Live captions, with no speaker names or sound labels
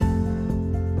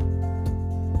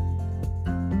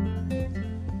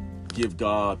give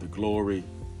God the glory,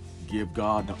 give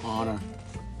God the honor.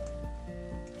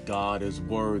 God is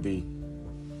worthy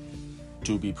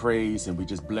to be praised, and we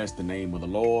just bless the name of the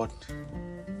Lord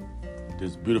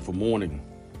this beautiful morning.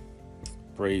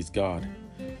 Praise God.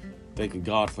 Thanking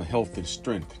God for health and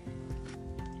strength.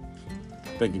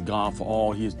 Thanking God for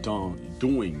all He is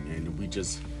doing, and we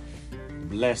just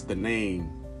bless the name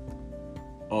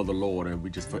of the Lord, and we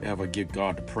just forever give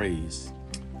God the praise.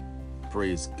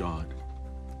 Praise God.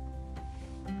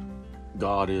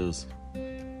 God is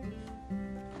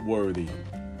worthy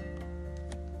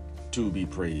to be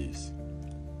praised.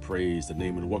 Praise the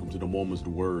name of the Welcome to the Moments of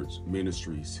the Words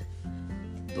Ministries.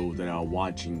 Those that are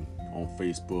watching on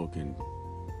Facebook and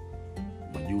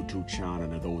my YouTube channel,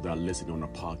 and those that are listening on the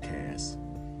podcast.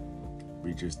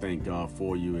 We just thank God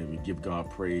for you, and we give God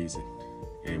praise,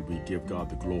 and we give God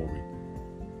the glory.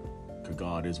 Because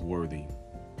God is worthy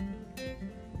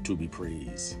to be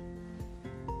praised.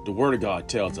 The Word of God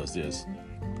tells us this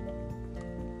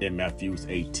in Matthew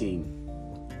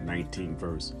 18:19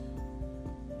 verse.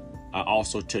 I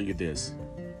also tell you this,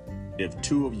 if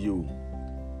two of you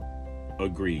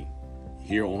agree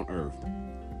here on earth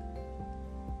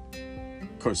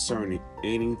concerning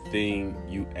anything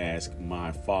you ask,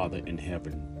 my Father in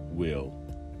heaven will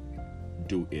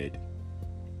do it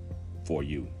for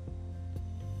you.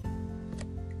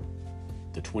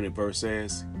 The 20th verse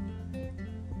says,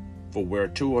 for where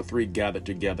two or three gather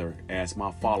together as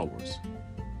my followers,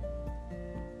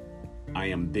 I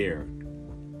am there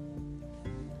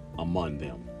among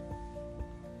them.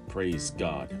 Praise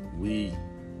God. We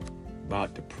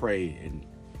about to pray and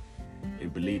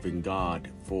believe in God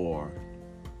for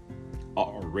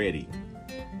already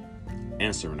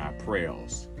answering our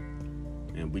prayers.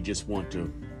 And we just want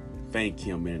to thank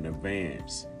Him in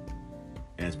advance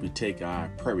as we take our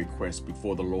prayer requests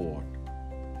before the Lord.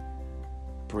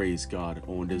 Praise God.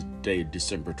 On this day,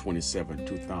 December 27,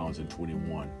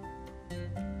 2021.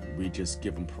 We just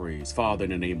give Him praise. Father, in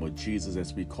the name of Jesus,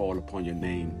 as we call upon your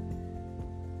name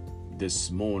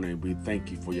this morning, we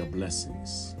thank you for your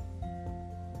blessings.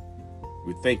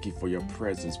 We thank you for your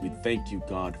presence. We thank you,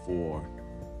 God, for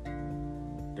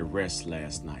the rest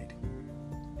last night.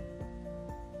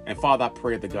 And Father, I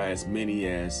pray that God, as many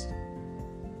as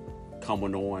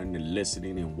coming on and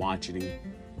listening and watching,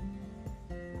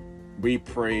 we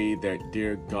pray that,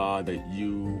 dear God, that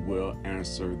you will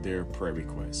answer their prayer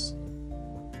requests.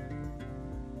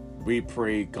 We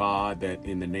pray, God, that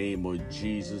in the name of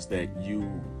Jesus, that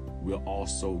you will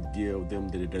also give them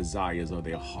the desires of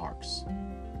their hearts.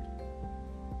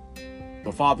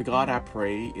 But Father God, I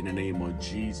pray in the name of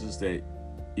Jesus that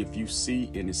if you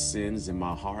see any sins in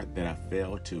my heart that I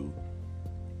fail to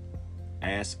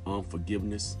ask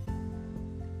unforgiveness,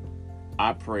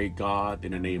 I pray, God,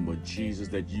 in the name of Jesus,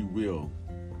 that you will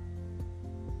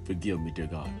forgive me, dear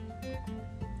God.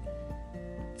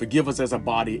 Forgive us as a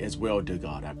body as well, dear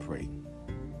God, I pray.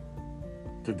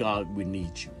 Because, God, we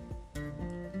need you.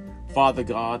 Father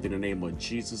God, in the name of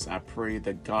Jesus, I pray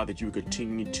that, God, that you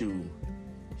continue to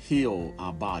heal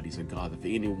our bodies, and God, if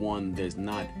anyone that's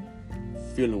not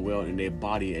feeling well in their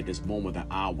body at this moment of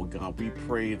the hour, God, we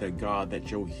pray that, God, that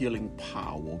your healing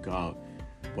power, God,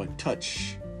 will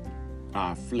touch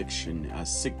our affliction, our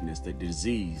sickness, the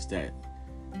disease that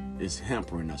is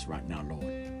hampering us right now, Lord.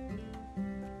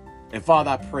 And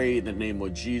Father, I pray in the name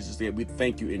of Jesus that we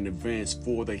thank you in advance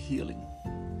for the healing.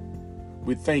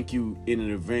 We thank you in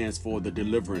advance for the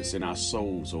deliverance in our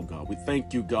souls, oh God. We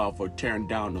thank you, God, for tearing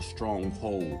down the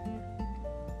stronghold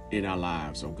in our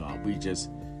lives, oh God. We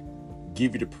just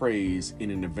give you the praise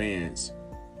in advance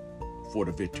for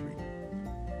the victory.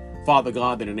 Father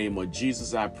God, in the name of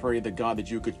Jesus, I pray that, God, that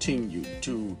you continue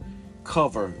to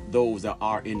cover those that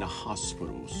are in the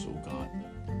hospitals, oh God.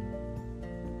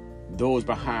 Those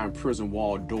behind prison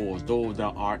wall doors, those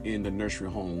that are in the nursery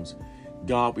homes.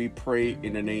 God, we pray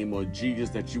in the name of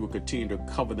Jesus that you will continue to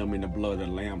cover them in the blood of the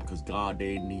Lamb, because, God,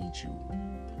 they need you.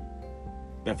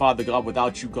 That, Father God,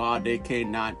 without you, God, they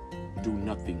cannot do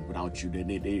nothing without you.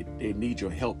 They need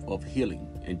your help of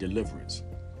healing and deliverance.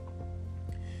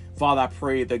 Father, I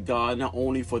pray that, God, not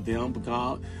only for them, but,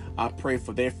 God, I pray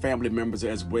for their family members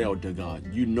as well, dear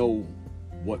God. You know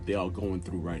what they are going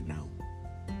through right now.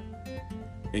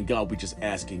 And, God, we're just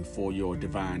asking for your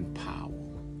divine power.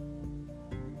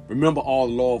 Remember all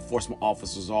law enforcement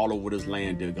officers all over this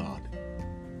land, dear God.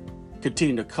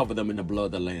 Continue to cover them in the blood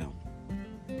of the Lamb.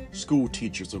 School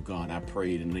teachers, oh God, I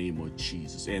pray in the name of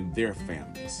Jesus, and their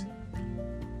families.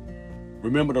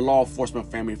 Remember the law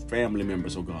enforcement family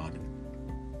members, oh God.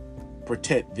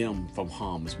 Protect them from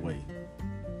harm's way.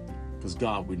 Because,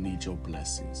 God, we need your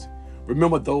blessings.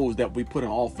 Remember those that we put in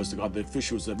office, God, the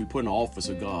officials that we put in office,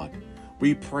 of God.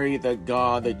 We pray that,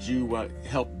 God, that you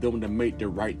help them to make the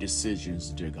right decisions,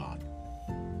 dear God.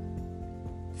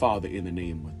 Father, in the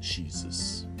name of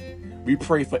Jesus. We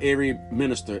pray for every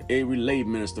minister, every lay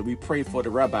minister. We pray for the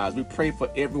rabbis. We pray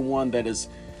for everyone that is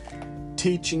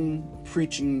teaching,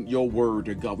 preaching your word,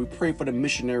 dear God. We pray for the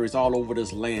missionaries all over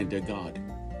this land, dear God.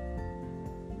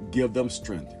 Give them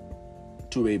strength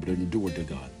to be able to endure, dear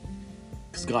God.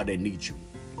 Because, God, they need you.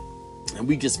 And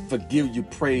we just forgive you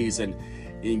praise and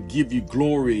give you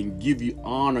glory and give you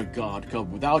honor, God. Because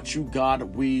without you, God,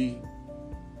 we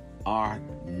are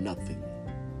nothing.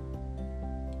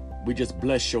 We just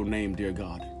bless your name, dear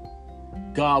God.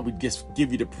 God, we just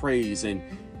give you the praise and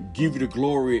give you the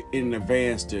glory in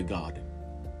advance, dear God.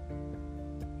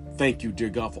 Thank you, dear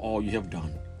God, for all you have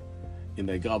done. And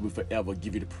that, God, we forever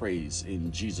give you the praise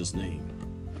in Jesus' name.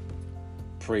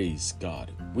 Praise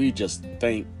God. We just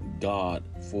thank God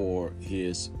for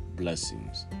his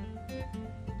blessings.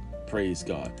 Praise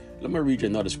God. Let me read you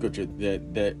another scripture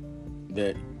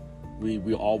that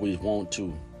we always want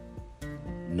to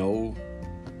know,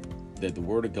 that the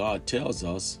word of God tells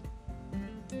us,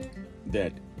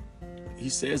 that he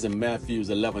says in Matthew's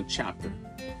 11th chapter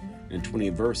and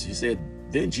 20th verse, he said,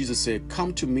 then Jesus said,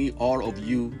 come to me, all of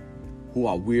you who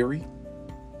are weary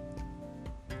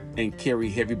and carry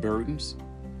heavy burdens,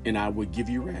 and I will give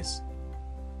you rest.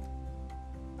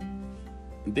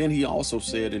 And then he also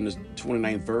said in the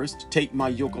 29th verse, take my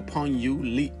yoke upon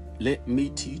you, let me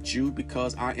teach you,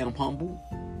 because I am humble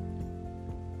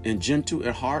and gentle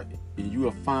at heart, and you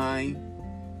will find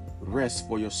rest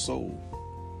for your soul.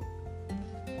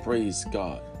 Praise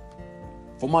God.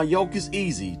 For my yoke is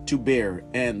easy to bear,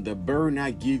 and the burden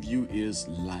I give you is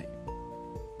light.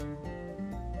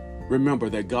 Remember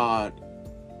that God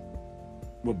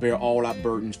will bear all our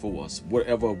burdens for us.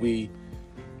 Whatever we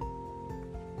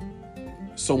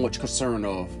so much concern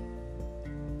of,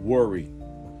 worry,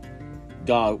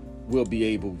 God will be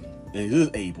able and is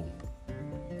able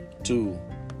to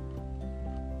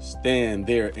stand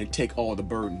there and take all the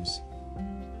burdens.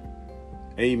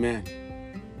 Amen.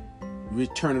 We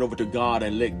turn it over to God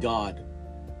and let God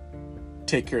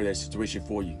take care of that situation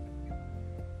for you.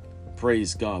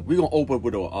 Praise God. We're going to open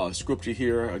with a scripture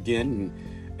here again.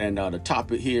 And the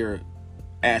topic here,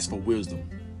 ask for wisdom.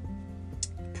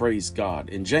 Praise God.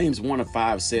 And James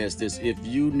 1:5 says this, if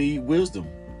you need wisdom,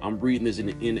 I'm reading this in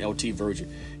the NLT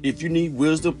version. If you need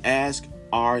wisdom, ask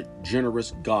our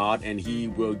generous God, and he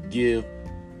will give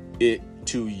it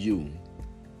to you.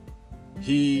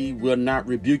 He will not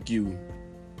rebuke you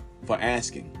for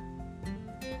asking.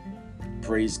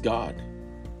 Praise God.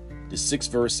 The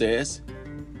 6th verse says,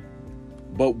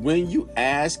 but when you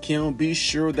ask him, be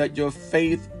sure that your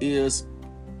faith is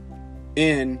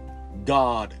in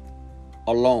God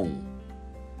alone.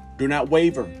 Do not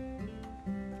waver.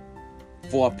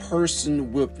 For a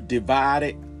person with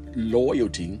divided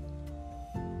loyalty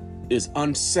is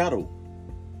unsettled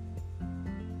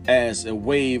as a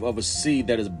wave of a sea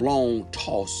that is blown,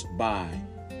 tossed by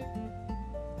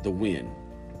the wind.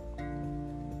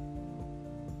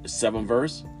 The 7th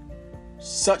verse,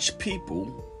 such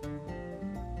people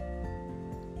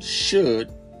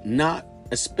should not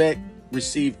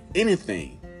receive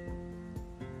anything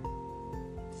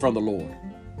from the Lord.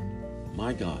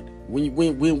 My God, when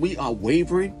we are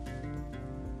wavering,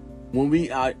 when we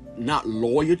are not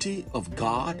loyalty of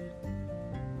God,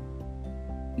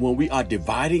 when we are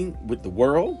dividing with the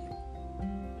world,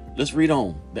 let's read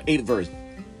on the 8th verse.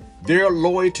 Their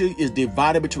loyalty is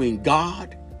divided between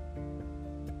God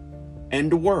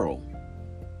and the world,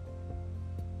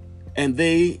 and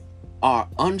they are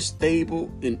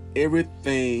unstable in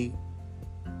everything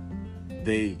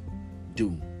they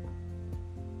do.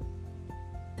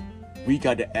 We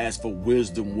got to ask for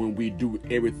wisdom when we do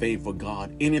everything for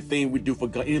God. Anything we do for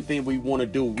God, anything we want to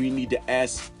do, we need to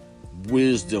ask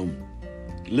wisdom.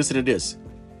 Listen to this.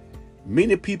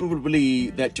 Many people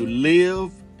believe that to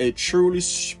live a truly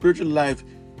spiritual life,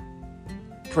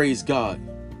 praise God,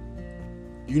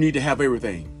 you need to have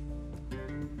everything.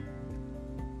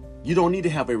 You don't need to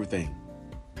have everything.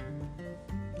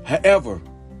 However,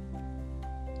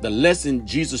 the lesson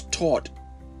Jesus taught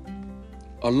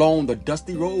along the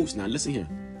dusty roads, now listen here,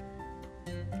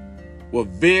 were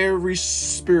very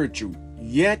spiritual.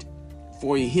 Yet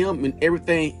for him, and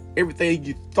everything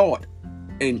you thought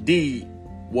and did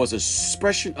was an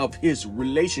expression of his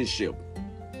relationship.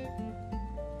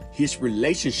 His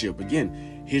relationship,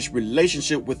 again, his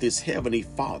relationship with his heavenly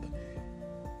Father.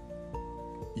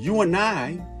 You and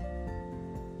I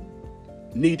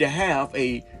need to have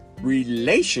a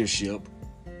relationship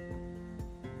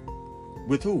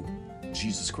with who?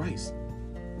 Jesus Christ.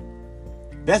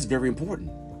 That's very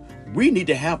important. We need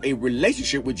to have a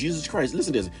relationship with Jesus Christ.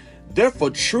 Listen to this. Therefore,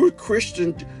 true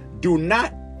Christians do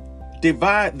not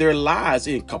divide their lives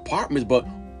in compartments, but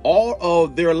all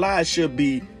of their lives should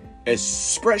be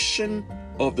expression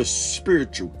of the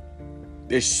spiritual,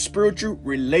 their spiritual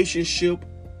relationship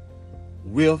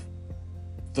with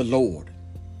the Lord.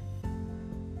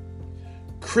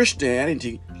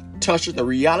 Christianity touches the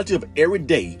reality of every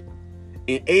day,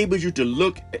 enables you to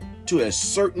look to a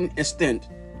certain extent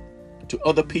to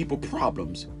other people's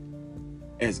problems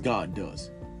as God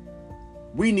does.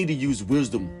 We need to use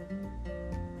wisdom.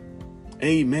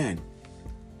 Amen.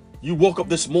 You woke up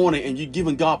this morning and you're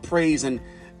giving God praise and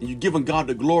you're giving God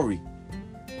the glory.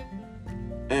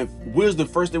 And wisdom,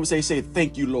 first they would say,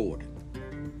 thank you, Lord.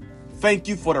 Thank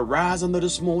you for the rising of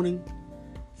this morning.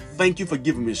 Thank you for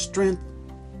giving me strength.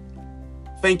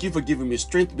 Thank you for giving me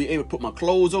strength to be able to put my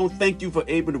clothes on. Thank you for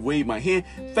able to wave my hand.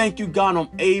 Thank you, God, I'm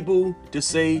able to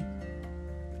say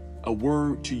a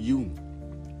word to you.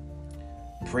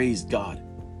 Praise God.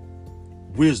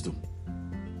 Wisdom.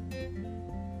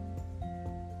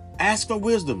 Ask for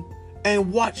wisdom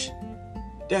and watch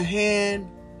the hand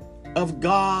of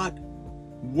God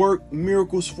work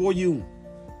miracles for you.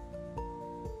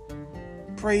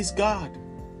 Praise God.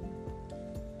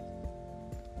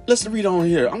 Let's read on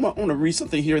here. I'm going to read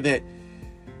something here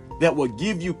that will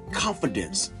give you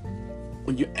confidence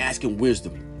when you're asking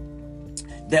wisdom.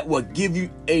 That will give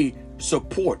you a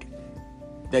support.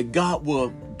 That God will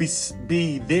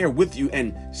be there with you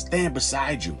and stand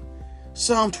beside you.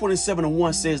 Psalm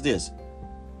 27:1 says this.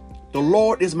 The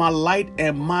Lord is my light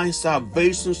and my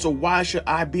salvation, so why should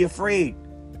I be afraid?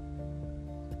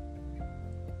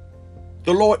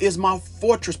 The Lord is my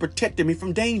fortress, protecting me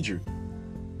from danger.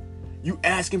 You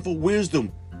asking for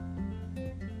wisdom.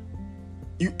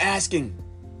 You asking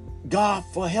God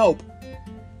for help.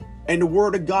 And the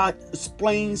word of God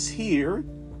explains here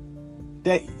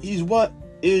that he's what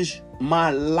is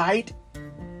my light,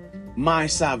 my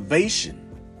salvation.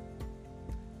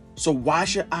 So why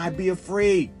should I be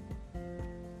afraid?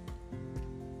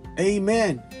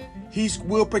 Amen. He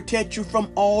will protect you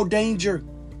from all danger.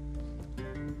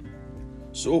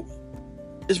 So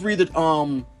let's read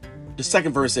the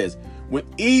second verse says, when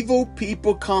evil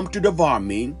people come to devour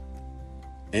me,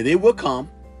 and they will come,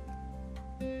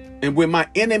 and when my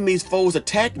enemies' foes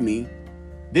attack me,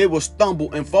 they will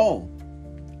stumble and fall.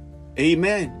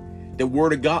 Amen. The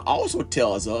word of God also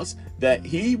tells us that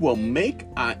he will make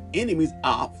our enemies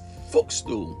our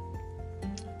footstool.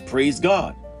 Praise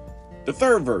God. The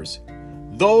third verse,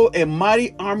 though a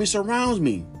mighty army surrounds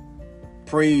me,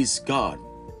 praise God.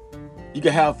 You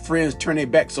can have friends turn their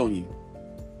backs on you.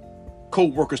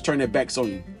 Co-workers turn their backs on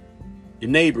you. Your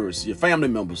neighbors, your family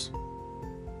members.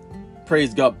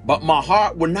 Praise God. But my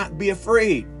heart will not be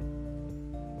afraid.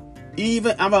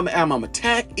 Even if I'm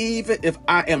attacked, even if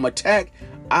I am attacked,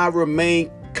 I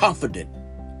remain confident.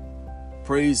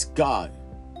 Praise God.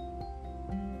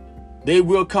 They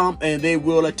will come and they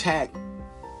will attack.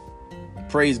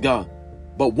 Praise God.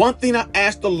 But one thing I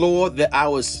asked the Lord, that I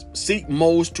would seek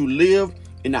most, to live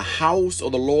in the house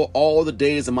of the Lord all the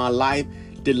days of my life,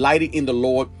 delighting in the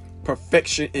Lord,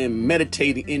 perfection, and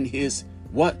meditating in his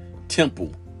what?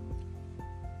 Temple.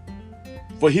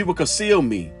 For he will conceal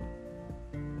me.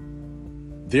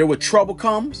 There where trouble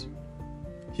comes,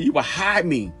 he will hide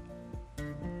me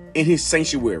in his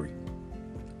sanctuary.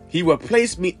 He will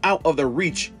place me out of the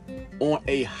reach on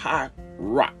a high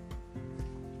rock.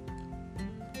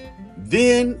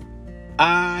 Then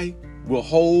I will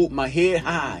hold my head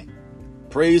high.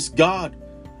 Praise God.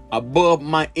 Above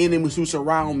my enemies who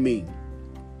surround me.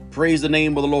 Praise the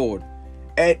name of the Lord.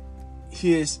 At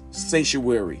his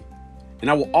sanctuary. And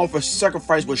I will offer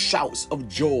sacrifice with shouts of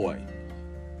joy,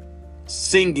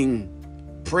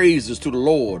 singing praises to the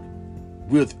Lord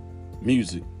with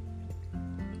music.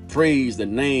 Praise the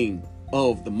name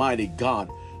of the mighty God.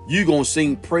 You're going to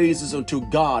sing praises unto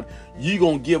God. You're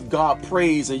going to give God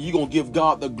praise, and you're going to give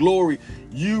God the glory.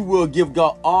 You will give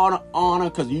God honor,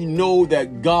 because you know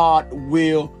that God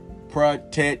will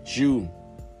protect you.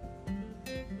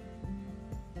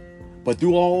 But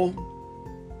through all,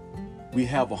 we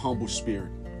have a humble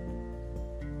spirit.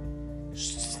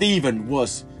 Stephen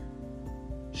was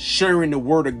sharing the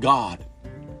word of God.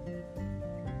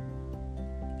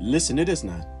 Listen to this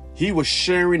now. He was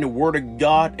sharing the word of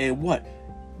God, and what?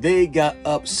 They got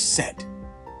upset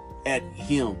at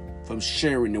him from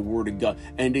sharing the word of God,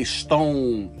 and they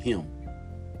stoned him.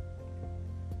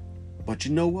 But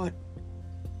you know what?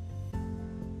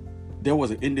 There was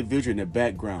an individual in the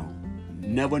background,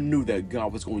 never knew that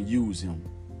God was going to use him,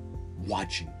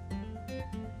 watching.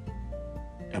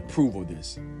 approve of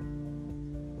this.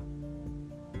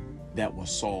 That was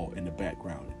Saul in the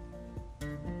background.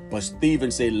 But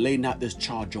Stephen said, lay not this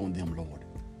charge on them, Lord.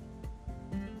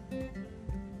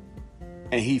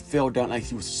 And he fell down like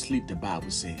he was asleep, the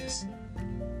Bible says.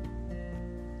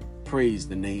 Praise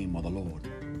the name of the Lord.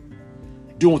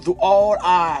 Doing through all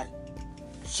our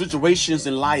situations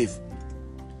in life,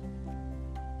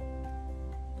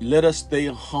 let us stay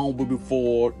humble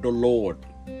before the Lord.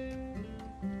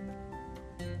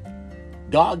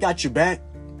 God got your back.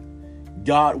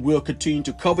 God will continue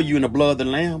to cover you in the blood of the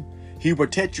Lamb. He will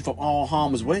protect you from all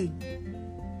harm's way.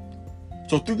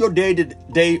 So through your day to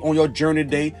day, on your journey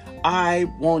today, I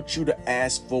want you to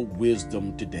ask for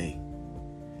wisdom today.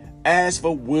 Ask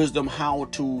for wisdom how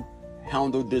to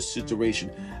handle this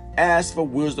situation. Ask for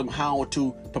wisdom how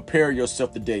to prepare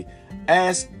yourself today.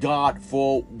 Ask God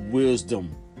for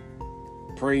wisdom.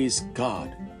 Praise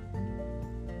God.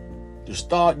 To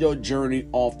start your journey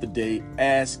off today,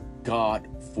 ask God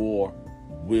for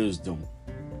wisdom.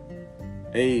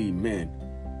 Amen.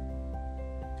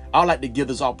 I'd like to give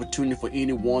this opportunity for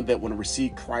anyone that want to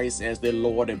receive Christ as their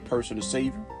Lord and personal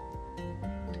Savior,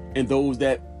 and those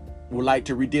that would like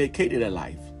to rededicate their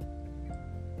life.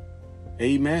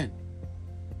 Amen.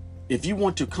 If you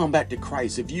want to come back to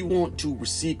Christ, if you want to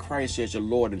receive Christ as your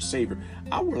Lord and Savior,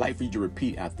 I would like for you to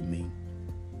repeat after me.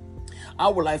 I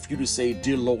would like for you to say,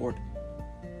 dear Lord,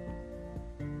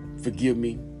 forgive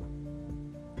me.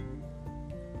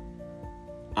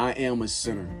 I am a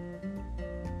sinner.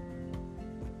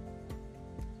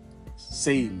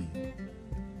 Save me.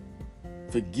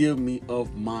 Forgive me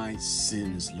of my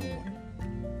sins, Lord.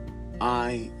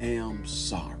 I am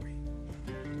sorry.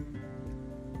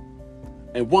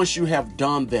 And once you have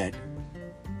done that,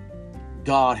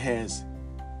 God has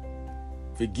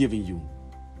forgiven you.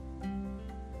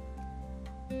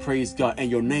 Praise God. And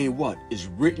your name, what? Is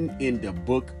written in the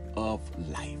book of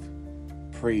life.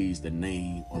 Praise the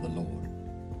name of the Lord.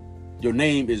 Your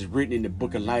name is written in the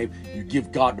book of life. You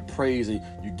give God the praise and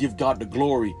you give God the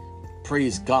glory.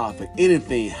 Praise God. For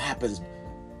anything happens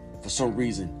for some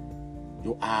reason,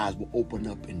 your eyes will open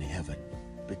up in heaven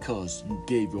because you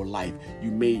gave your life. You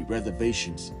made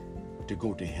reservations to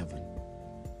go to heaven.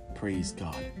 Praise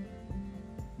God.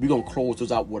 We're going to close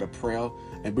this out with a prayer.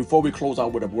 And before we close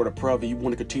out with a word of prayer, if you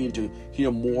want to continue to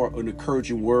hear more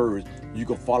encouraging words, you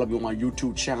can follow me on my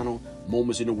YouTube channel,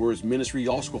 Moments in the Words Ministry.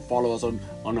 You also can follow us on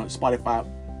a Spotify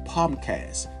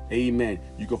podcast. Amen.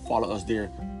 You can follow us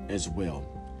there as well.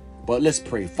 But let's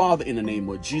pray. Father, in the name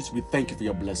of Jesus, we thank you for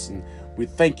your blessing. We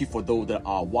thank you for those that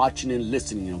are watching and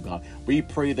listening, oh God. We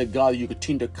pray that, God, you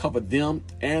continue to cover them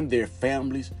and their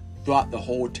families throughout the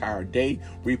whole entire day.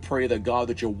 We pray that, God,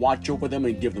 that you'll watch over them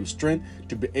and give them strength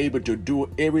to be able to do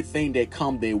everything that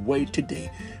come their way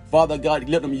today. Father God,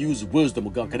 let them use wisdom,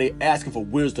 oh God, because they're asking for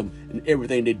wisdom in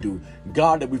everything they do.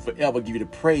 God, that we forever give you the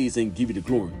praise and give you the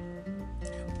glory.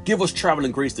 Give us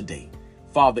traveling grace today,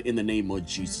 Father, in the name of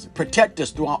Jesus. Protect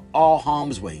us throughout all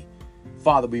harm's way.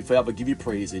 Father, we forever give you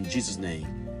praise in Jesus'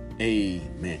 name.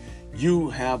 Amen. You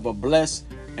have a blessed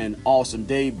and awesome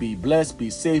day. Be blessed, be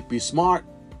safe, be smart.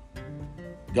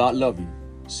 God love you.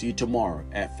 See you tomorrow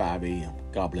at 5 a.m.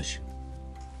 God bless you.